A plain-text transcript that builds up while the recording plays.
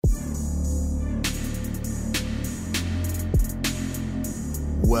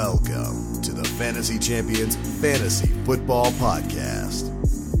Welcome to the Fantasy Champions Fantasy Football Podcast.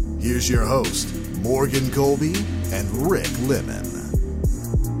 Here's your host, Morgan Colby and Rick Lemon.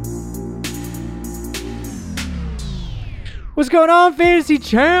 What's going on, Fantasy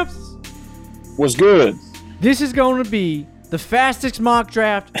Champs? What's good? This is going to be the fastest mock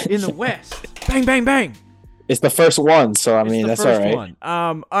draft in the West. Bang, bang, bang. It's the first one, so I mean, that's all right. One.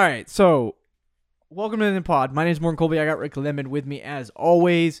 All right, so welcome to the pod. My name is Morgan Colby. I got Rick Lemon with me as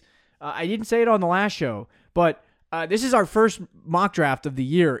always. I didn't say it on the last show, but this is our first mock draft of the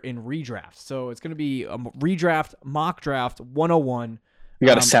year in redraft. So it's going to be a redraft, mock draft 101. You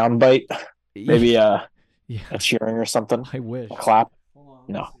got a sound bite? Maybe yeah. a cheering or something? I wish. A clap? Hold on,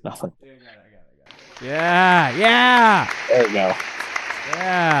 No, nothing. I got it. Yeah. There you go.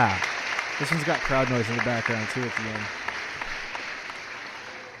 Yeah. This one's got crowd noise in the background, too, at the end.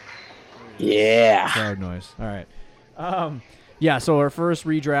 Yeah. Crowd noise. All right. Yeah, so our first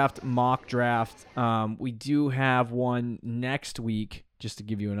redraft, mock draft. We do have one next week, just to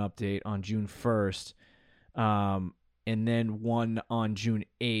give you an update, on June 1st. And then one on June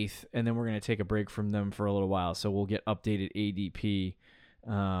 8th. And then we're going to take a break from them for a little while. So we'll get updated ADP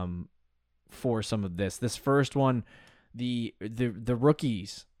for some of this. This first one, the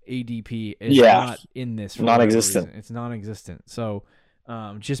rookies ADP is not in this. Non-existent. It's non-existent. So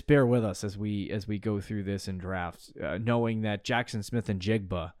just bear with us as we go through this in drafts, knowing that Jackson Smith and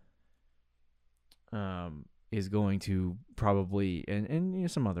Jigba is going to probably, and you know,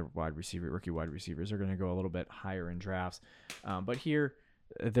 some other rookie wide receivers are going to go a little bit higher in drafts. But here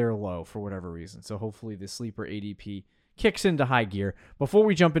they're low for whatever reason. So hopefully the sleeper ADP kicks into high gear. Before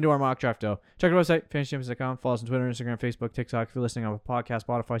we jump into our mock draft, though, check our website, fantasychampions.com. Follow us on Twitter, Instagram, Facebook, TikTok. If you're listening on a podcast,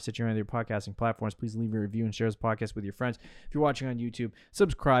 Spotify, Stitcher, and other podcasting platforms, please leave a review and share this podcast with your friends. If you're watching on YouTube,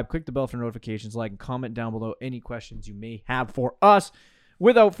 subscribe, click the bell for notifications, like, and comment down below any questions you may have for us.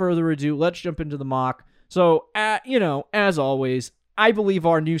 Without further ado, let's jump into the mock. So, as always, I believe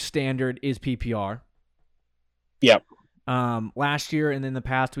our new standard is PPR. Yep. Last year and in the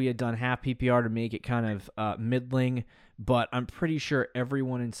past, we had done half PPR to make it kind of middling, but I'm pretty sure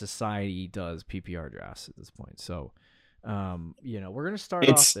everyone in society does PPR drafts at this point. So, we're going to start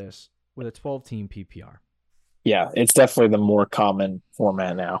off this with a 12-team PPR. Yeah, it's definitely the more common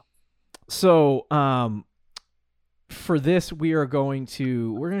format now. So, for this, we're going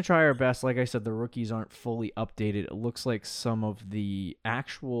to try our best. Like I said, the rookies aren't fully updated. It looks like some of the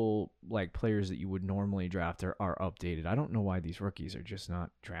actual players that you would normally draft are updated. I don't know why these rookies are just not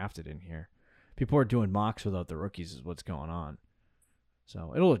drafted in here. People are doing mocks without the rookies is what's going on.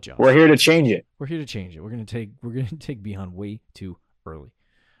 So it'll adjust. We're here to change it. We're gonna take Beyond way too early.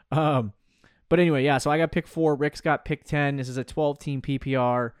 But anyway, yeah. So I got pick 4. Rick's got pick 10. This is a 12-team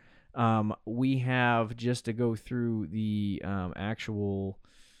PPR. We have, just to go through the actual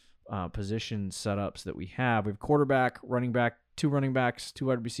position setups that we have quarterback, running back, 2 running backs, 2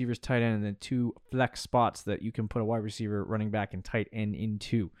 wide receivers, tight end, and then 2 flex spots that you can put a wide receiver, running back, and tight end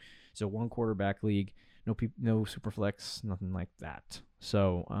into. So 1 quarterback league, no super flex, nothing like that.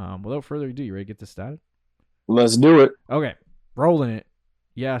 So without further ado, you ready to get this started? Let's do it. Okay, rolling it.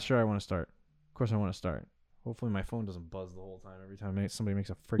 Yeah, sure, I want to start. Of course I want to start. Hopefully my phone doesn't buzz the whole time every time somebody makes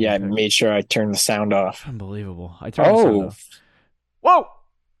a freaking Yeah, I pick. made sure I turned the sound off. Unbelievable. I turned the sound off. Whoa!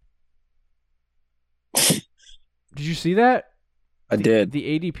 Did you see that? I did.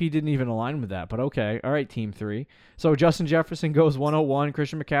 The ADP didn't even align with that, but okay. All right, team 3. So Justin Jefferson goes 101,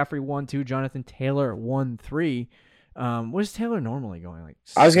 Christian McCaffrey 1-2, Jonathan Taylor 1-3. What is Taylor normally going?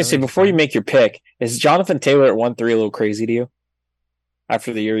 I was going to say, before you make your pick, is Jonathan Taylor at 1-3 a little crazy to you?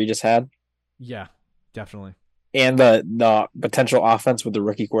 After the year he just had? Yeah. Definitely. And the potential offense with the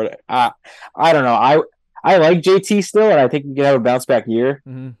rookie quarterback. I don't know. I like JT still, and I think he can have a bounce back year.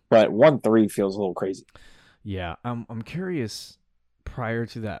 Mm-hmm. But 1-3 feels a little crazy. Yeah, I'm curious. Prior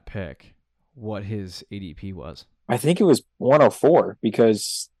to that pick, what his ADP was. I think it was 104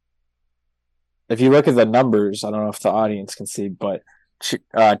 because if you look at the numbers, I don't know if the audience can see, but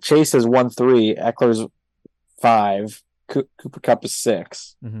Chase is 1-3, Eckler's 5, Cooper Kupp is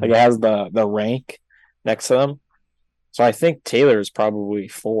 6. Mm-hmm. It has the rank next to them. So I think Taylor is probably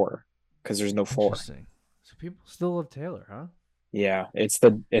 4 because there's no 4. Interesting. So people still love Taylor, huh? Yeah, it's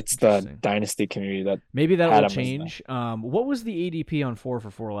the dynasty community that maybe that'll change. What was the ADP on 4 for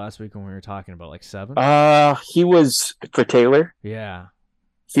 4 last week when we were talking about 7? He was for Taylor. Yeah,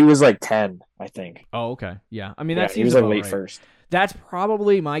 he was 10, I think. Oh, okay. Yeah, I mean that seems he was late right. first. That's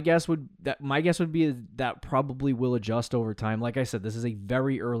probably my guess would be that probably will adjust over time. Like I said, this is a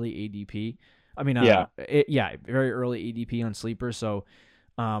very early ADP. I mean, very early ADP on sleeper. So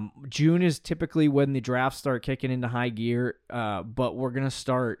June is typically when the drafts start kicking into high gear, but we're going to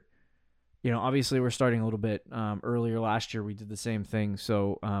start, obviously we're starting a little bit earlier. Last year we did the same thing.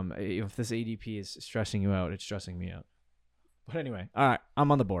 So if this ADP is stressing you out, it's stressing me out. But anyway, all right,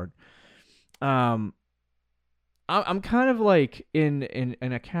 I'm on the board. I'm kind of like in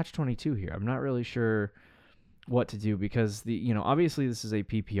a catch-22 here. I'm not really sure what to do because obviously this is a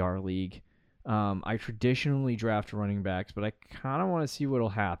PPR league. I traditionally draft running backs, but I kind of want to see what'll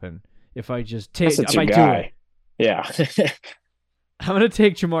happen if I just take. That's a guy. Yeah. I'm gonna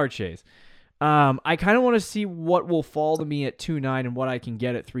take Jamar Chase. I kind of want to see what will fall to me at 2.9 and what I can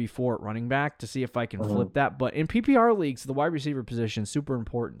get at 3.4 at running back to see if I can flip that. But in PPR leagues, the wide receiver position is super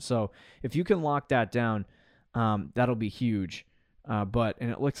important. So if you can lock that down, that'll be huge. And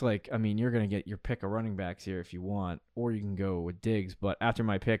it looks like, you're going to get your pick of running backs here if you want, or you can go with Diggs. But after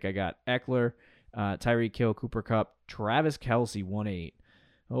my pick, I got Eckler, Tyreek Hill, Cooper Kupp, Travis Kelce, 1.8.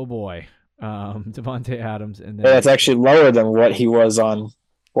 Oh boy. Devontae Adams. And then that's actually lower than what he was on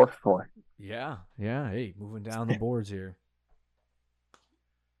 4-4. Yeah. Hey, moving down the boards here.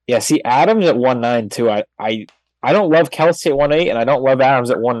 Yeah, see, Adams at 1.9 too. I don't love Kelce at 1.8, and I don't love Adams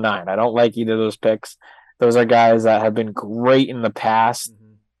at 1.9. I don't like either of those picks. Those are guys that have been great in the past,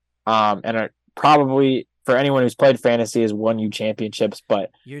 and are probably, for anyone who's played fantasy, has won you championships. But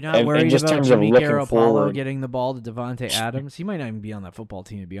you're not worried about Jimmy Garoppolo getting the ball to Devontae Adams? He might not even be on that football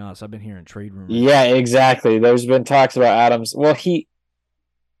team, to be honest. I've been hearing trade rumors. Yeah, exactly. There's been talks about Adams. Well,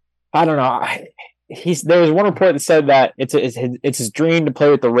 I don't know. There was one report that said that it's his dream to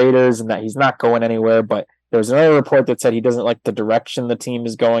play with the Raiders and that he's not going anywhere. But there was another report that said he doesn't like the direction the team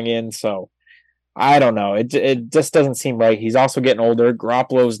is going in. So I don't know. It just doesn't seem right. He's also getting older.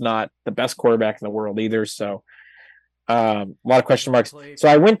 Garoppolo's not the best quarterback in the world either. So a lot of question marks. So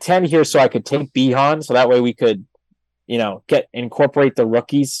I went 10 here so I could take Bihan. So that way we could, incorporate the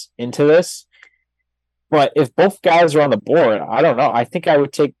rookies into this. But if both guys are on the board, I don't know. I think I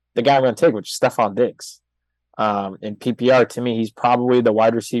would take the guy I'm going to take, which is Stephon Diggs. In PPR, to me, he's probably the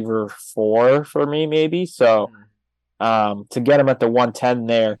wide receiver 4 for me, maybe. So to get him at the 110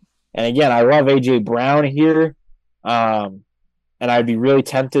 there. And again, I love A.J. Brown here. And I'd be really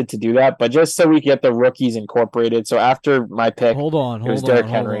tempted to do that. But just so we get the rookies incorporated. So after my pick, hold on.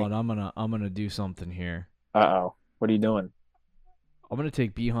 Henry. I'm gonna do something here. Uh-oh. What are you doing? I'm going to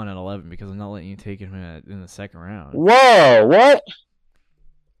take Bihan at 11 because I'm not letting you take him in the second round. Whoa, what?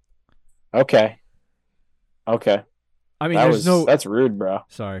 Okay. That's rude, bro.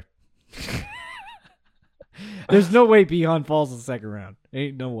 Sorry. There's no way Bihan falls in the second round.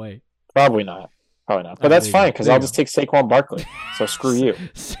 Ain't no way. Probably not. But that's fine because I'll just take Saquon Barkley. So screw you.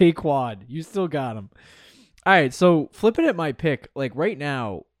 Saquon. You still got him. All right, so flipping at my pick, like right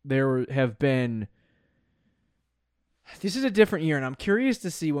now, there have been... This is a different year, and I'm curious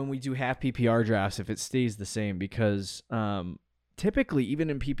to see when we do half PPR drafts if it stays the same because typically, even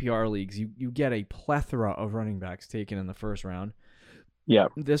in PPR leagues, you get a plethora of running backs taken in the first round. Yeah.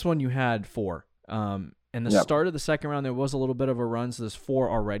 This one you had 4. And the start of the second round, there was a little bit of a run, so there's 4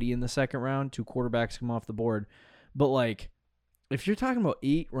 already in the second round. 2 quarterbacks come off the board. But, like, if you're talking about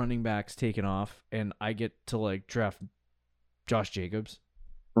 8 running backs taken off and I get to, like, draft Josh Jacobs...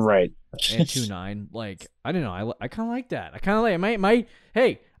 Right. And 2.9. Like, I don't know. I kind of like that.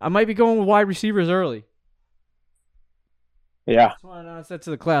 I might be going with wide receivers early. Yeah. That's why I announced that to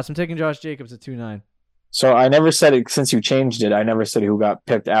the class. I'm taking Josh Jacobs at 2.9. So I never said it since you changed it. I never said who got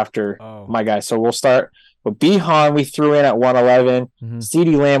picked after my guy. So we'll start with Bihan. We threw in at 111.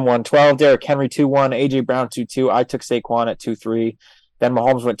 CeeDee Lamb 112. Derrick Henry 2.1. AJ Brown 2.2. I took Saquon at 2.3. Then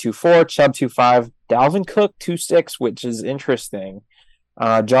Mahomes went 2.4. Chubb 2.5. Dalvin Cook 2.6, which is interesting.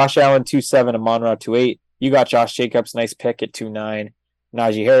 Josh Allen 2.7, Amon-Ra 2.8. You got Josh Jacobs, nice pick at 2.9.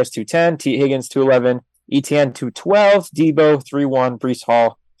 Najee Harris 2.10, T. Higgins 2.11, ETN 2.12, Debo 3.1, Breece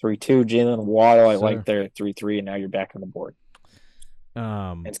Hall 3.2, Jalen Waddle I like there at 3.3, and now you're back on the board.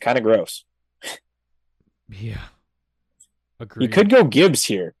 It's kind of gross. Yeah, agreed. You could go Gibbs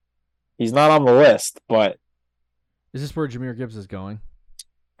here. He's not on the list, but is this where Jahmyr Gibbs is going?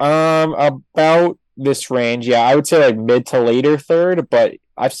 About this range, yeah, I would say like mid to later third, but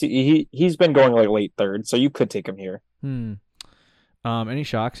I've seen he's been going like late third, so you could take him here. Any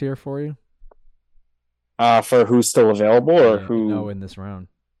shocks here for you? For who's still available or who? No, in this round,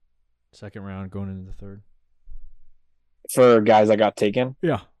 second round, going into the third. For guys that got taken,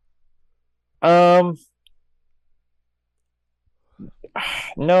 yeah.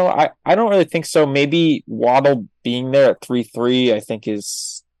 No, I don't really think so. Maybe Waddle being there at 3.3, I think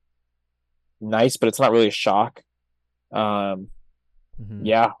is nice, but it's not really a shock.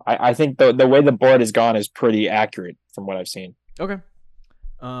 Yeah, I think the way the board has gone is pretty accurate from what I've seen. Okay.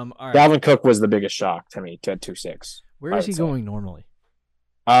 All right. Dalvin Cook was the biggest shock to me at 2.6. Where is he going normally?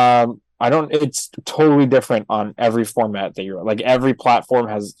 I don't. It's totally different on every format that you're like. Every platform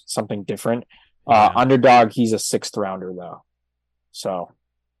has something different. Yeah. Underdog, he's a 6th rounder though, so.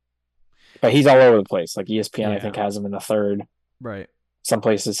 But he's all over the place. Like ESPN, I think has him in the 3rd. Right. Some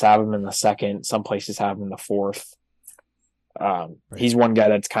places have him in the 2nd. Some places have him in the 4th. Right. He's one guy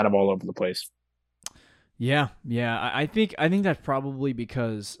that's kind of all over the place. Yeah. I think that's probably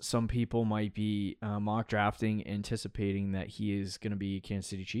because some people might be mock drafting, anticipating that he is going to be Kansas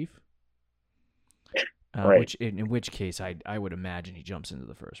City Chief. Right. Which in which case I would imagine he jumps into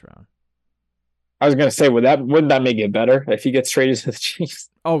the 1st round. I was gonna say, wouldn't that make it better if he gets traded to the Chiefs?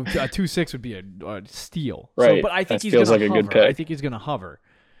 Oh, 2.6 would be a steal. Right. So, but I think that he's feels gonna like hover. a good pick. I think he's gonna hover.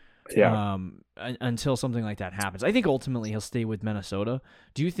 Yeah. Until something like that happens. I think ultimately he'll stay with Minnesota.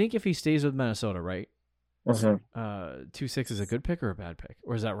 Do you think if he stays with Minnesota, right? 2.6 is a good pick or a bad pick,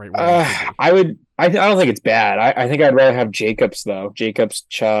 or is that right? I don't think it's bad. I think I'd rather have Jacobs though. Jacobs,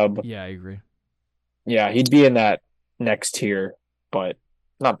 Chubb. Yeah, I agree. Yeah, he'd be in that next tier, but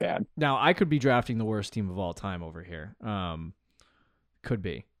not bad. Now I could be drafting the worst team of all time over here. Could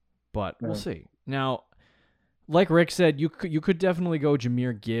be, but we'll see. Now, like Rick said, you could definitely go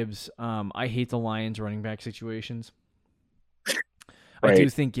Jahmyr Gibbs. I hate the Lions running back situations. Right. I do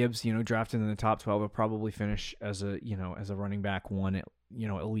think Gibbs, drafted in the top 12 will probably finish as a running back one at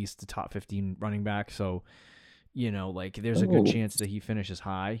least the top 15 running back. So, there's a good chance that he finishes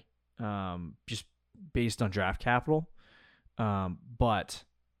high, just based on draft capital. But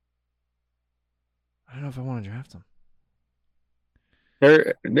I don't know if I want to draft him.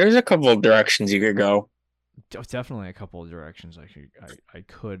 There's a couple of directions you could go. Definitely a couple of directions I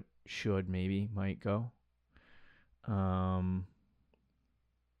could, should, maybe, might go.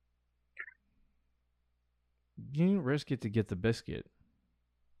 You didn't risk it to get the biscuit.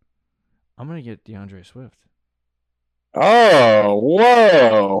 I'm gonna get DeAndre Swift. Oh,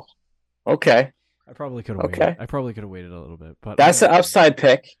 whoa. Okay. I probably could have waited. I probably could have waited a little bit, but that's the upside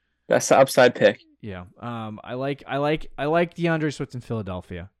pick. That's the upside pick. Yeah. I like DeAndre Swift in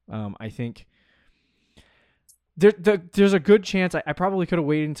Philadelphia. I think there's a good chance I probably could have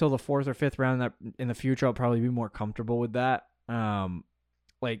waited until the 4th or 5th round. That in the future I'll probably be more comfortable with that.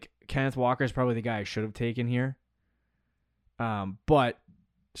 Like Kenneth Walker is probably the guy I should have taken here. But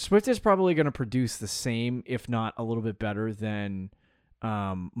Swift is probably going to produce the same, if not a little bit better than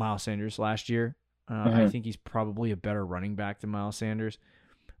Miles Sanders last year. I think he's probably a better running back than Miles Sanders.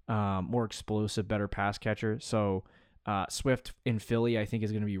 More explosive, better pass catcher. So Swift in Philly, I think,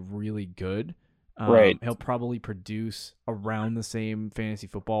 is going to be really good. Right. He'll probably produce around the same fantasy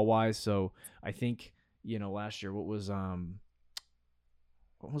football wise. So I think, last year, what was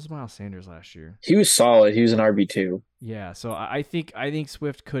Miles Sanders last year? He was solid. He was an RB2. Yeah, so I think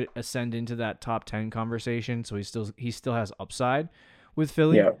Swift could ascend into that top 10 conversation. So he still has upside with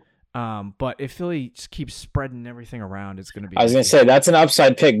Philly. Yeah. But if Philly just keeps spreading everything around, it's going to be. I was going to say that's an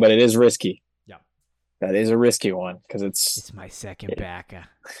upside pick, but it is risky. Yeah, that is a risky one because it's my second backer.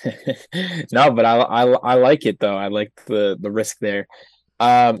 No, but I like it though. I like the risk there.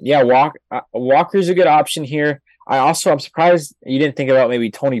 Walker's a good option here. I'm surprised you didn't think about maybe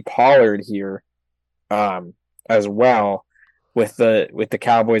Tony Pollard here, as well, with the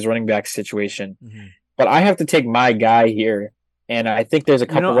Cowboys running back situation. Mm-hmm. But I have to take my guy here. And I think there's a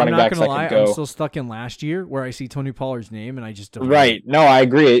couple running backs I could go. I'm still stuck in last year where I see Tony Pollard's name and I just don't. Right. No, I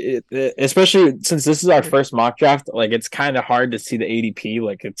agree. Especially since this is our first mock draft, like it's kind of hard to see the ADP.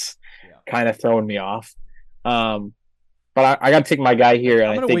 Like it's kind of throwing me off. But I got to take my guy here. And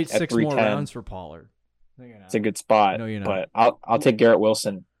I'm I gonna think wait 6 more rounds for Pollard. It's a good spot. No, you're not. But I'll take Garrett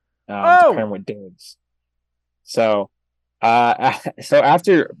Wilson to pair him with Diggs. So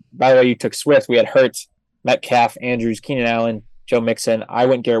after, by the way, you took Swift, we had Hurts, Metcalf, Andrews, Keenan Allen, Joe Mixon. I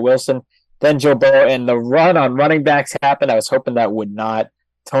went Garrett Wilson, then Joe Burrow, and the run on running backs happened. I was hoping that would not.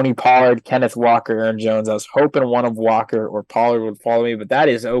 Tony Pollard, Kenneth Walker, Aaron Jones. I was hoping one of Walker or Pollard would follow me, but that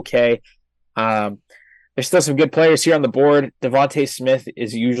is okay. There's still some good players here on the board. Devontae Smith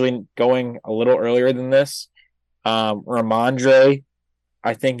is usually going a little earlier than this. Ramondre,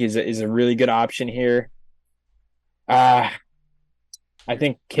 I think, is a really good option here. I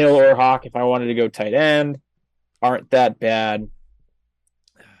think Kittle or Hawk, if I wanted to go tight end, aren't that bad.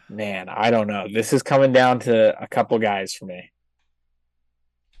 Man, I don't know. This is coming down to a couple guys for me.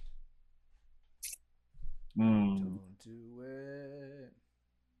 Don't do it.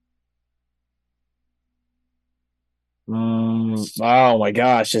 Oh my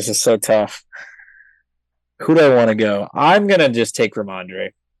gosh, this is so tough. Who do I want to go? I'm gonna just take Ramondre.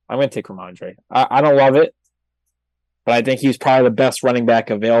 I don't love it. but I think he's probably the best running back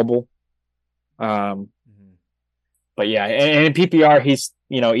available. But yeah, and in PPR, he's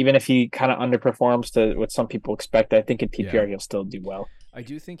even if he kind of underperforms to what some people expect, I think in PPR he'll still do well. I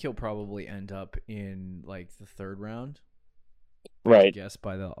do think he'll probably end up in like the 3rd round. Right. Yes,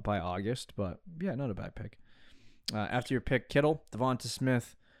 by August, but yeah, not a bad pick. After your pick, Kittle, Devonta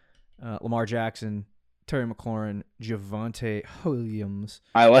Smith, Lamar Jackson, Terry McLaurin, Javonte Williams.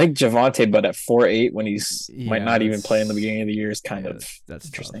 I like Javonte, but at 4.8 when he's might not even play in the beginning of the year is kind of that's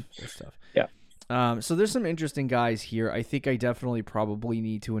interesting. Tough. That's tough. Yeah. So there's some interesting guys here. I think I definitely probably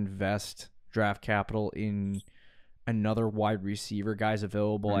need to invest draft capital in another wide receiver. Guys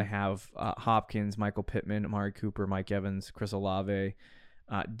available. I have Hopkins, Michael Pittman, Amari Cooper, Mike Evans, Chris Olave,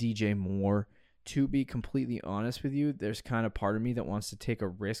 DJ Moore. To be completely honest with you, there's kind of part of me that wants to take a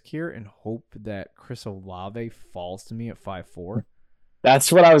risk here and hope that Chris Olave falls to me at 5'4".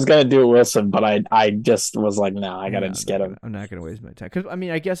 That's what I was gonna do with Wilson, but I just was like, no, I gotta just get him. I'm not gonna waste my time because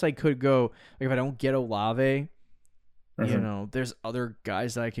I guess I could go like if I don't get Olave, there's other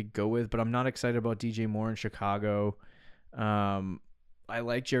guys that I could go with, but I'm not excited about DJ Moore in Chicago. I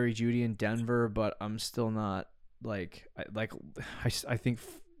like Jerry Jeudy in Denver, but I'm still not I think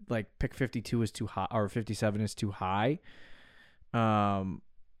like pick 52 is too high or 57 is too high. And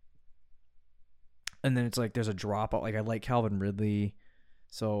then it's like there's a drop out. Like I like Calvin Ridley.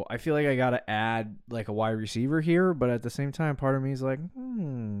 So I feel like I got to add like a wide receiver here, but at the same time, part of me is like,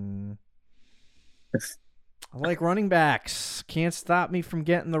 I like running backs. Can't stop me from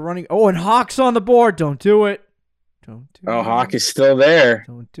getting the running. Oh, and Hawk's on the board. Don't do it. Hawk is still there.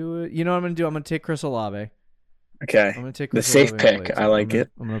 Don't do it. You know what I'm going to do? I'm going to take Chris Olave. Okay. I'm going to take the safe pick. I like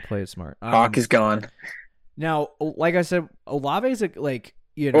it. I'm going to play it smart. Hawk is gone. Now, like I said, Olave is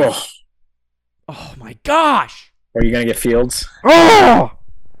oh my gosh. Are you going to get Fields? Oh!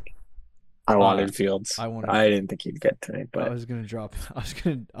 I wanted Fields. I didn't think he'd get to me, but I was gonna drop. I was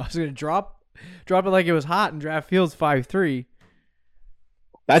gonna drop it like it was hot and draft Fields 5'3".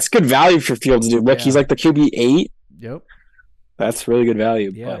 That's good value for Fields, dude. Look, he's like the QB 8. Yep, that's really good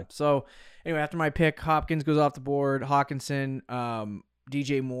value. Yeah. But. So anyway, after my pick, Hopkins goes off the board. Hawkinson,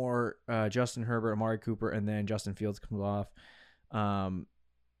 DJ Moore, Justin Herbert, Amari Cooper, and then Justin Fields comes off.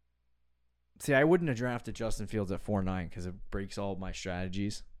 See, I wouldn't have drafted Justin Fields at 4.9 because it breaks all of my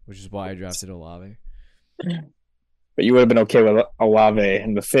strategies, which is why I drafted Olave. But you would have been okay with Olave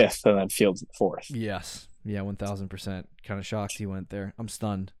in the 5th and then Fields in the 4th. Yes. Yeah, 1,000%. Kind of shocked he went there. I'm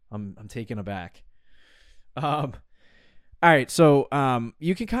stunned. I'm taken aback. All right, so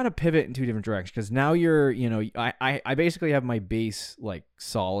you can kind of pivot in 2 different directions because now you're, I basically have my base like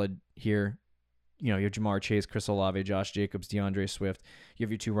solid here. You have Jamar Chase, Chris Olave, Josh Jacobs, DeAndre Swift. You have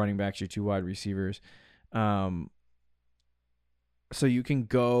your 2 running backs, your 2 wide receivers. So you can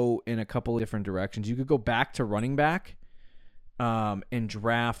go in a couple of different directions. You could go back to running back and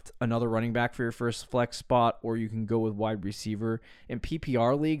draft another running back for your first flex spot, or you can go with wide receiver. In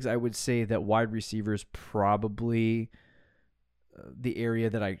PPR leagues, I would say that wide receiver is probably the area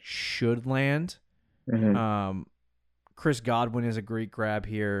that I should land. Mm-hmm. Chris Godwin is a great grab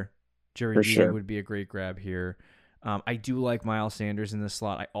here. Jerry Jeudy would be a great grab here. I do like Miles Sanders in this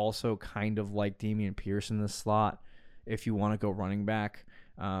slot. I also kind of like Dameon Pierce in this slot if you want to go running back.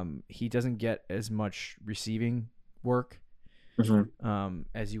 He doesn't get as much receiving work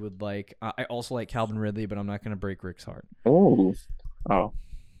as you would like. I also like Calvin Ridley, but I'm not going to break Rick's heart. Oh, okay.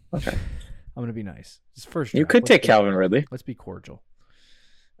 I'm going to be nice. It's first draft. You could take Calvin Ridley. Let's be cordial.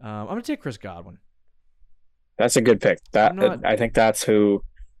 I'm going to take Chris Godwin. That's a good pick. I think that's who...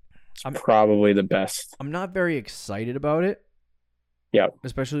 probably the best. I'm not very excited about it. Yeah.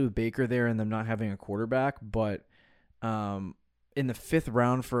 Especially with Baker there and them not having a quarterback. But in the 5th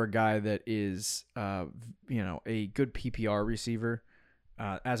round for a guy that is, a good PPR receiver,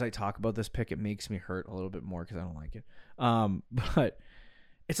 as I talk about this pick, it makes me hurt a little bit more because I don't like it. But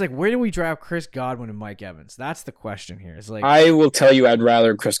it's like, where do we draft Chris Godwin and Mike Evans? That's the question here. It's like, I will tell you, I'd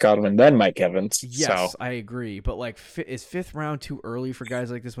rather Chris Godwin than Mike Evans. Yes, so. I agree. But like, is 5th round too early for guys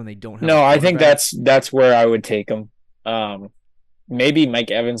like this when they don't have? No, I think that's where I would take him. Maybe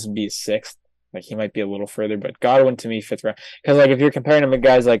Mike Evans would be 6th. Like he might be a little further, but Godwin to me 5th round. Because like if you're comparing him to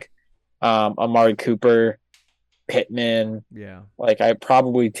guys like Amari Cooper, Pittman, like I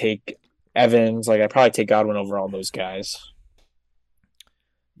probably take Evans. Like I probably take Godwin over all those guys.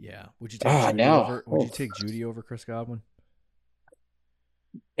 Yeah. Would you take Would you take Jeudy over Chris Godwin?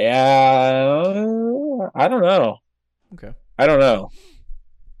 Yeah, I don't know. Okay. I don't know.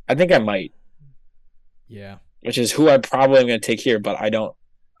 I think I might. Yeah. Which is who I probably am going to take here, but I don't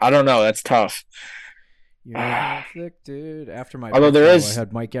know. That's tough. You're conflicted. After my Although pick, there though, is I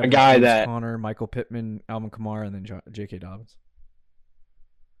had Mike a Evans, guy James that Conner, Michael Pittman, Alvin Kamara, and then J.K. Dobbins.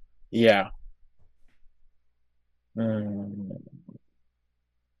 yeah.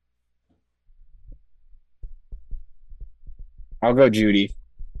 I'll go Judy.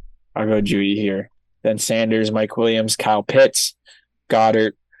 I'll go Judy here. Then Sanders, Mike Williams, Kyle Pitts,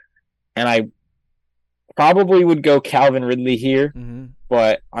 Goddard, and I probably would go Calvin Ridley here, Mm-hmm.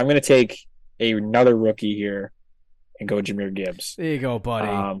 but I'm going to take another rookie here and go Jahmyr Gibbs. There you go,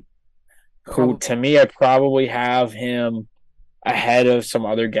 buddy. Who, to me, I probably have him ahead of some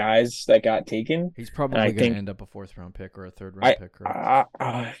other guys that got taken. He's probably going to end up a 4th-round pick or a 3rd-round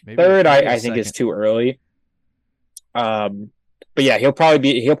pick. Third, I think is too early. But yeah, he'll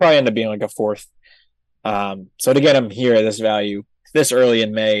probably end up being like a 4th. So to get him here at this value this early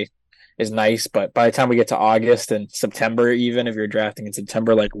in May is nice, but by the time we get to August and September, even if you're drafting in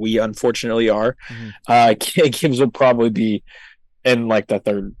September, like we unfortunately are, Gibbs will probably be in like the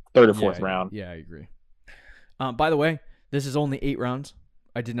third or 4th round. Yeah, I agree. By the way, this is only 8 rounds.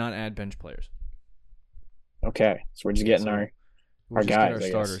 I did not add bench players. Okay, so we're just getting our guys, get our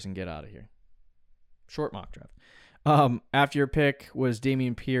starters and get out of here. Short mock draft. After your pick was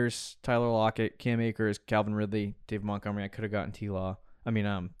Dameon Pierce, Tyler Lockett, Cam Akers, Calvin Ridley, Dave Montgomery. I could have gotten T-Law.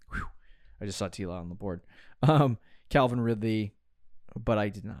 I just saw T-Law on the board. Calvin Ridley, but I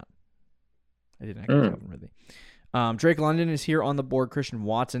did not. I did not get Calvin Ridley. Drake London is here on the board. Christian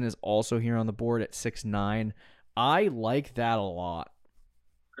Watson is also here on the board at 6'9". I like that a lot.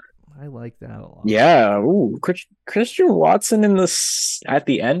 Yeah. Ooh, Christian Watson at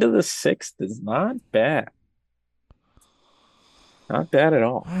the end of the 6th is not bad. Not bad at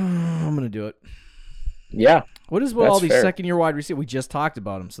all. I'm gonna do it. Yeah. What is all these second-year wide receivers? We just talked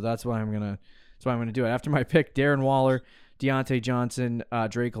about them, so that's why I'm gonna do it. After my pick, Darren Waller, Deontay Johnson,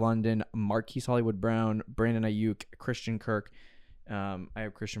 Drake London, Marquise Hollywood Brown, Brandon Ayuk, Christian Kirk. I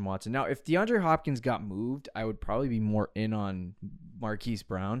have Christian Watson. Now, if DeAndre Hopkins got moved, I would probably be more in on Marquise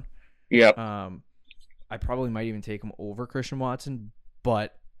Brown. Yep. I probably might even take him over Christian Watson,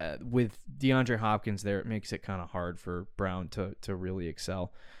 but with DeAndre Hopkins there, it makes it kind of hard for Brown to really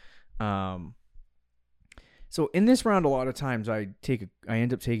excel. So in this round, a lot of times I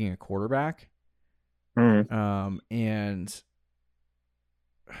end up taking a quarterback. And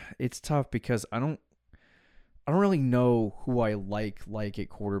it's tough because I don't really know who I like at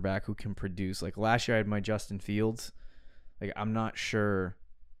quarterback who can produce. Like last year I had my Justin Fields. Like I'm not sure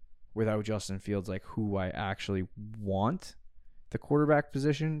without Justin Fields like who I actually want the quarterback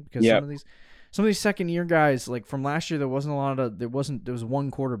position because some of these second year guys like from last year there was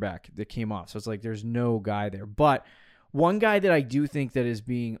one quarterback that came off. So it's like there's no guy there. But one guy that I do think that is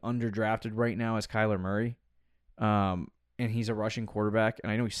being underdrafted right now is Kyler Murray. And he's a rushing quarterback,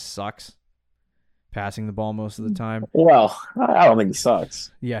 and I know he sucks passing the ball most of the time. Well, I don't think he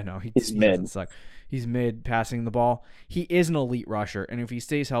sucks. Yeah, no, he's mid. Doesn't suck. He's mid passing the ball. He is an elite rusher, and if he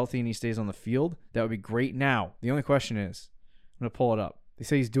stays healthy and he stays on the field, that would be great. Now, the only question is, I'm going to pull it up. They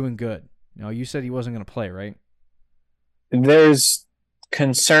say he's doing good. Now, you said he wasn't going to play, right? There's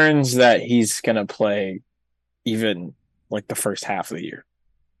concerns that he's going to play even like the first half of the year.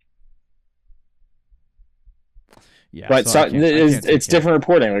 Yeah, but it's different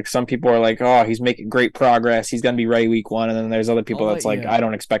reporting. Like some people are like, "Oh, he's making great progress. He's gonna be ready week 1," and then there's other people that's like, "I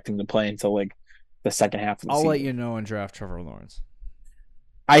don't expect him to play until like the second half of the season." I'll let you know and draft Trevor Lawrence.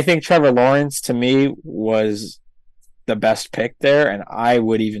 I think Trevor Lawrence to me was the best pick there, and I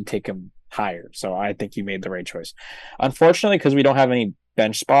would even take him higher. So I think you made the right choice. Unfortunately, because we don't have any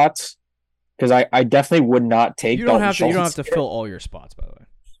bench spots, because I definitely would not take. You don't have to fill all your spots, by the way.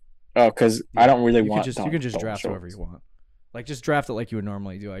 Oh, because I don't really want. You can just draft whoever you want. Like just draft it like you would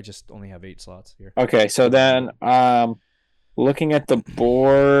normally do. I just only have 8 slots here. Okay, so then looking at the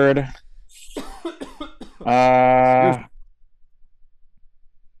board, I'll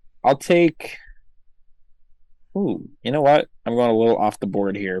take. Ooh, you know what? I'm going a little off the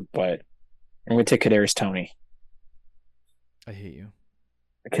board here, but I'm going to take Kadarius Toney. I hate you.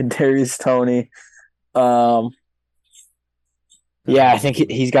 Kadarius Toney. Yeah, I think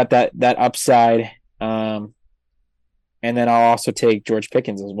he's got that upside. And then I'll also take George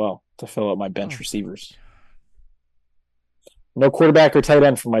Pickens as well to fill up my bench receivers. No quarterback or tight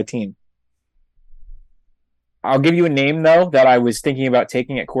end for my team. I'll give you a name, though, that I was thinking about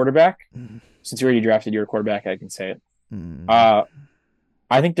taking at quarterback. Since you already drafted your quarterback, I can say it. I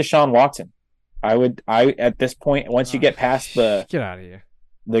think Deshaun Watson. I at this point, once you get past get out of here,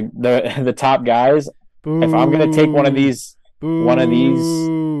 the top guys, if I'm going to take one of these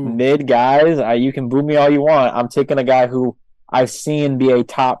mid guys, you can boo me all you want. I'm taking a guy who I've seen be a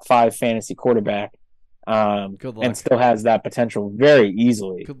top 5 fantasy quarterback Good luck. And still has that potential very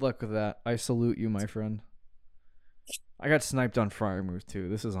easily. Good luck with that. I salute you, my friend. I got sniped on Fryermuth too.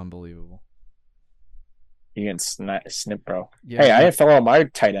 This is unbelievable. You can snip, bro. Yeah, hey, yeah. I didn't fill out my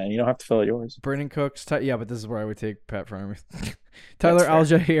tight end. You don't have to fill out yours. Brandon Cooks. Yeah, but this is where I would take Pat Fryermuth. Tyler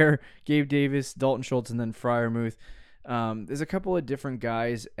Algier, Gabe Davis, Dalton Schultz, and then Fryermuth. There's a couple of different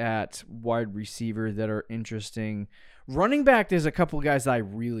guys at wide receiver that are interesting. Running back, there's a couple of guys that I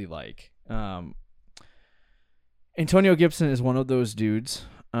really like. Antonio Gibson is one of those dudes.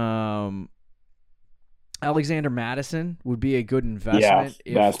 Alexander Madison would be a good investment.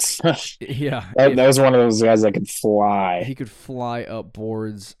 That was one of those guys that could fly. He could fly up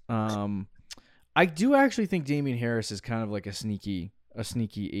boards. I do actually think Damian Harris is kind of like a sneaky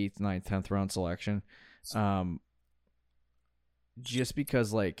 8th, 9th, 10th round selection. Just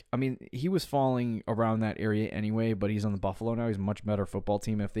because, he was falling around that area anyway, but he's on the Buffalo now. He's a much better football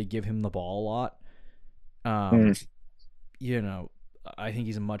team if they give him the ball a lot. I think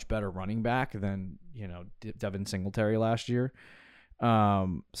he's a much better running back than, Devin Singletary last year.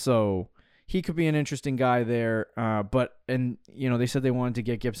 So he could be an interesting guy there. They said they wanted to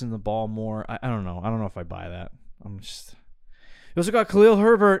get Gibson the ball more. I don't know. I don't know if I buy that. You also got Khalil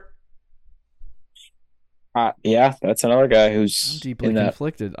Herbert. Yeah, that's another guy who's I'm deeply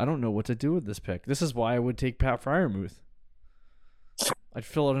conflicted. I don't know what to do with this pick. This is why I would take Pat Fryermuth. I'd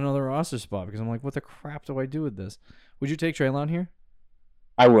fill out another roster spot because I'm like, what the crap do I do with this? Would you take Treylon here?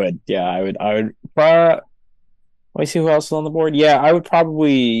 I would. Yeah, I would. Let me see who else is on the board. Yeah, I would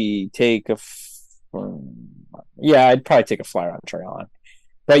probably take I'd probably take a flyer on Treylon.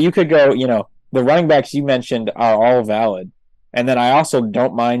 But you could go, the running backs you mentioned are all valid. And then I also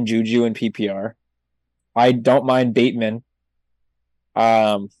don't mind Juju and PPR. I don't mind Bateman.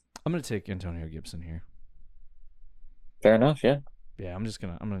 I'm going to take Antonio Gibson here. Fair enough, yeah. Yeah, I'm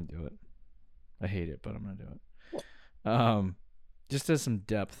going to do it. I hate it, but I'm going to do it. Just as some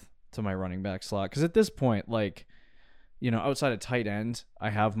depth to my running back slot. Because at this point, outside of tight end, I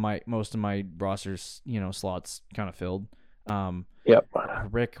have most of my rosters, slots kind of filled. Yep.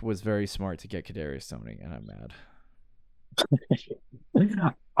 Rick was very smart to get Kadarius Toney, and I'm mad.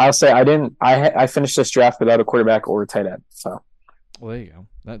 I'll say I finished this draft without a quarterback or a tight end. So, well, there you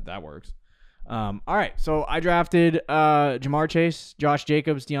go. That works. All right, so I drafted Jamar Chase, Josh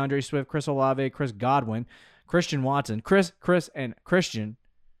Jacobs, DeAndre Swift, Chris Olave, Chris Godwin, Christian Watson, Chris, and Christian,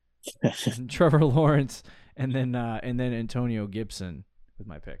 and Trevor Lawrence, and then Antonio Gibson with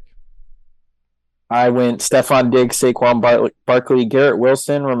my pick. I went Stephon Diggs, Saquon Barkley, Garrett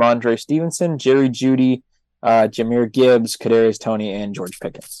Wilson, Ramondre Stevenson, Jerry Jeudy, Jahmyr Gibbs, Kadarius Toney, and George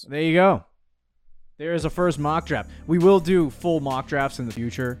Pickens. There you go. There is a first mock draft. We will do full mock drafts in the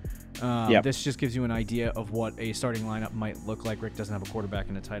future. This just gives you an idea of what a starting lineup might look like. Rick doesn't have a quarterback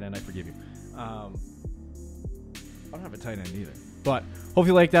and a tight end. I forgive you. I don't have a tight end either. But hope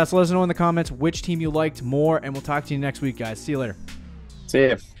you like that. So let us know in the comments which team you liked more, and we'll talk to you next week, guys. See you later. See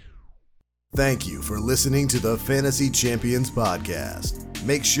ya. Thank you for listening to the Fantasy Champions Podcast.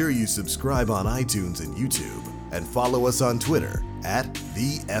 Make sure you subscribe on iTunes and YouTube, and follow us on Twitter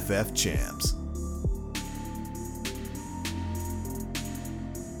 @TheFFChamps.